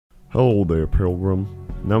Hello there, Pilgrim.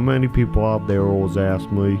 Now many people out there always ask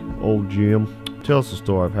me, "Oh Jim, tell us the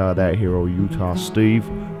story of how that hero Utah Steve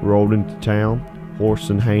rode into town, horse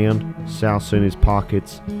in hand, souse in his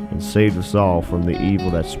pockets, and saved us all from the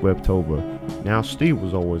evil that swept over." Now Steve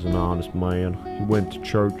was always an honest man. He went to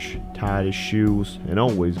church, tied his shoes, and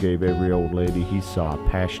always gave every old lady he saw a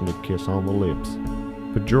passionate kiss on the lips.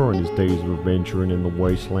 But during his days of adventuring in the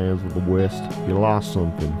wastelands of the West, he lost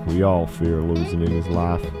something we all fear losing in his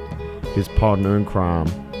life: his partner in crime,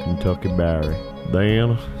 Kentucky Barry.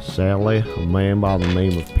 Then, sadly, a man by the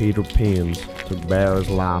name of Peter Pins took Barry's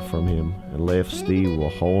life from him and left Steve with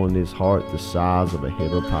a hole in his heart the size of a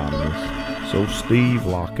hippopotamus. So Steve,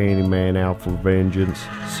 like any man out for vengeance,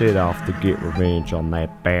 set off to get revenge on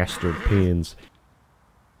that bastard Pins.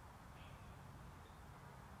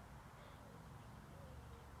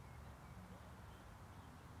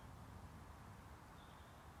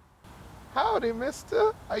 Howdy,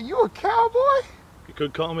 mister. Are you a cowboy? You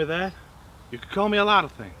could call me that. You could call me a lot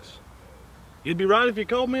of things. You'd be right if you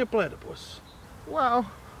called me a platypus. Wow.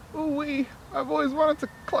 Ooh-wee. I've always wanted to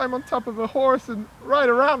climb on top of a horse and ride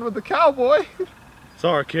around with the cowboy.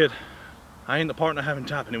 Sorry, kid. I ain't the partner having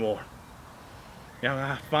top anymore.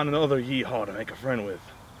 Yeah, I find another yeehaw to make a friend with.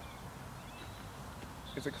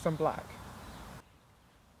 Is it 'cause I'm black?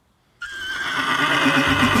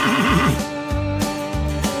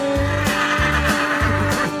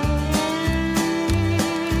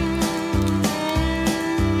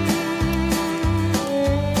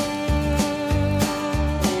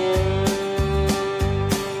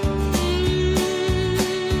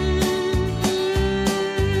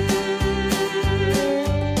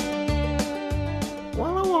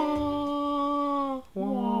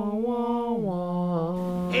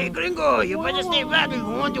 Hey, gringo, you better stay back and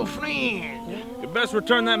go on your friend. You best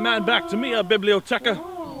return that man back to me, biblioteca.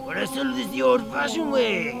 But I still this the old-fashioned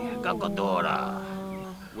way, Cacodora.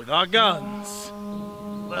 With our guns.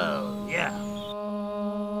 Well, yeah.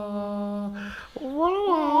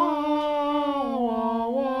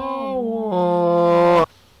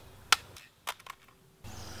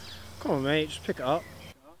 Come on, mate, just pick it up.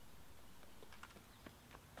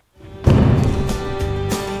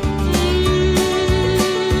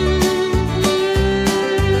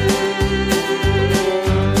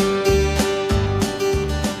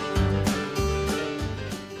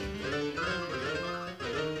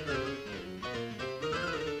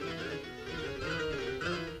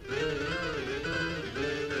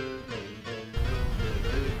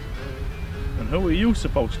 And who are you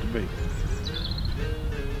supposed to be?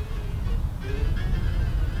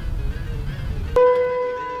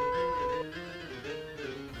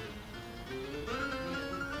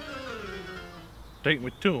 Take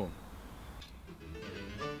me to him.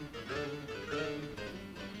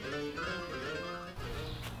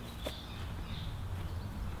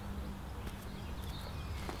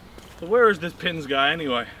 So where is this Pins guy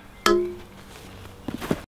anyway?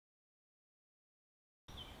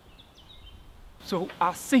 So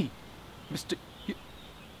I see, Mr.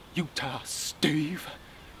 Utah Steve,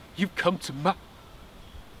 you've come to my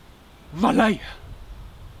lair.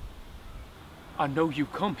 I know you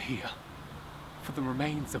come here for the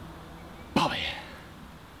remains of Bobby.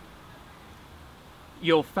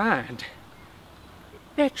 You'll find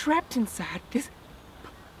they're trapped inside this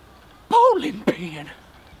bowling pin.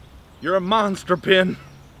 You're a monster, Pin.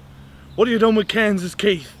 What have you done with Kansas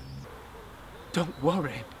Keith? Don't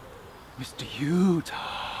worry, Mr.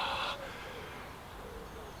 Utah.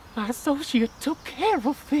 My associate took care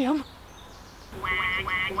of them.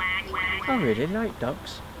 I really like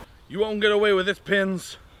ducks. You won't get away with this,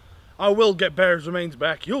 Pins. I will get Bear's remains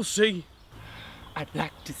back. You'll see. I'd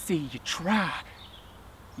like to see you try,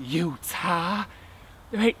 Utah.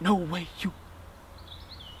 There ain't no way you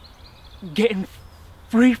getting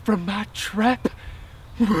free from my trap.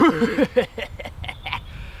 I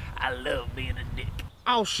love being a dick.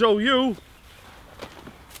 I'll show you.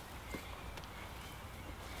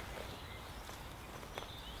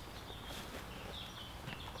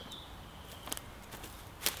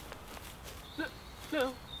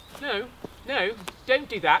 No, don't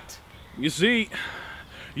do that. You see,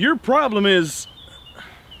 your problem is...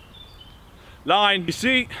 Line, you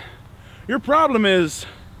see, your problem is...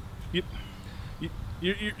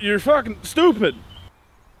 You're fucking stupid.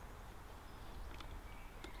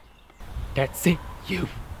 That's it, Utah.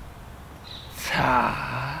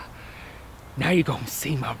 Now you're gonna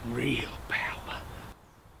see my real power.